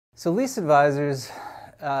So Lease Advisors,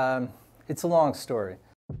 it's a long story.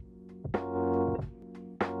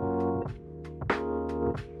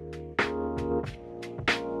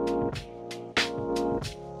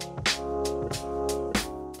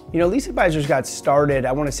 You know, Lease Advisors got started,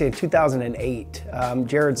 I want to say in 2008.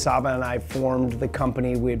 Jared Saba and I formed the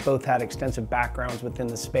company. We had both had extensive backgrounds within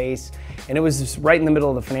the space, and it was just right in the middle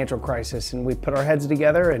of the financial crisis, and we put our heads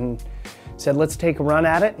together and said, let's take a run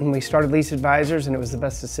at it, and we started Lease Advisors, and it was the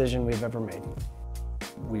best decision we've ever made.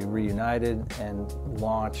 We reunited and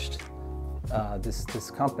launched this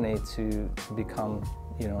company to become,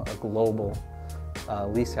 you know, a global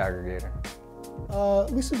lease aggregator.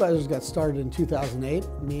 Lease Advisors got started in 2008.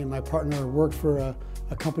 Me and my partner worked for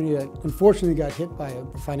a company that unfortunately got hit by a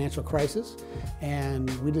financial crisis, and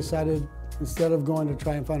we decided instead of going to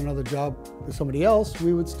try and find another job with somebody else,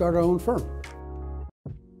 we would start our own firm.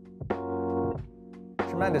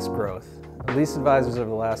 Tremendous growth. Lease Advisors over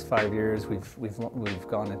the last 5 years, we've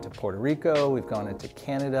gone into Puerto Rico, we've gone into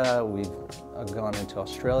Canada, we've gone into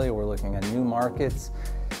Australia. We're looking at new markets.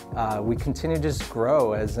 We continue to just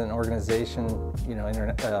grow as an organization, you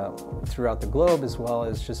know, throughout the globe, as well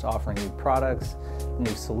as just offering new products,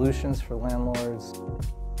 new solutions for landlords.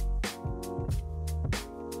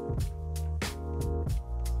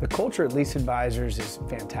 The culture at Lease Advisors is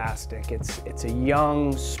fantastic. It's a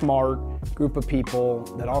young, smart group of people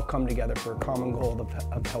that all come together for a common goal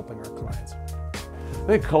of helping our clients. I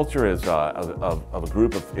think culture is of a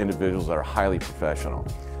group of individuals that are highly professional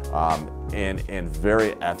and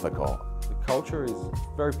very ethical. The culture is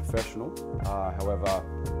very professional, however,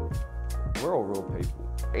 we're all real people.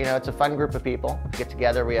 You know, it's a fun group of people. We get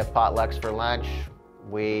together, we have potlucks for lunch,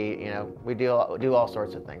 we do all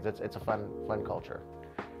sorts of things. It's a fun culture.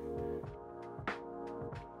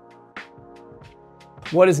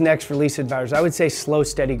 What is next for Lease Advisors? I would say slow,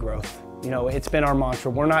 steady growth. You know, it's been our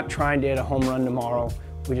mantra. We're not trying to hit a home run tomorrow.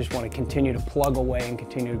 We just want to continue to plug away and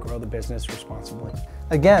continue to grow the business responsibly.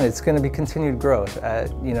 Again, it's going to be continued growth.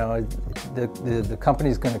 You know, the company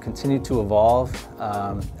is going to continue to evolve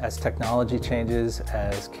as technology changes,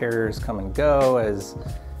 as carriers come and go, as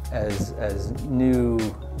new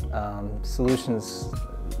solutions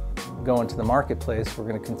go into the marketplace. We're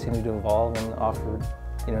going to continue to evolve and offer,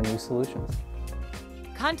 you know, new solutions.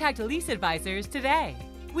 Contact Lease Advisors today.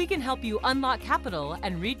 We can help you unlock capital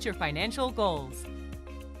and reach your financial goals.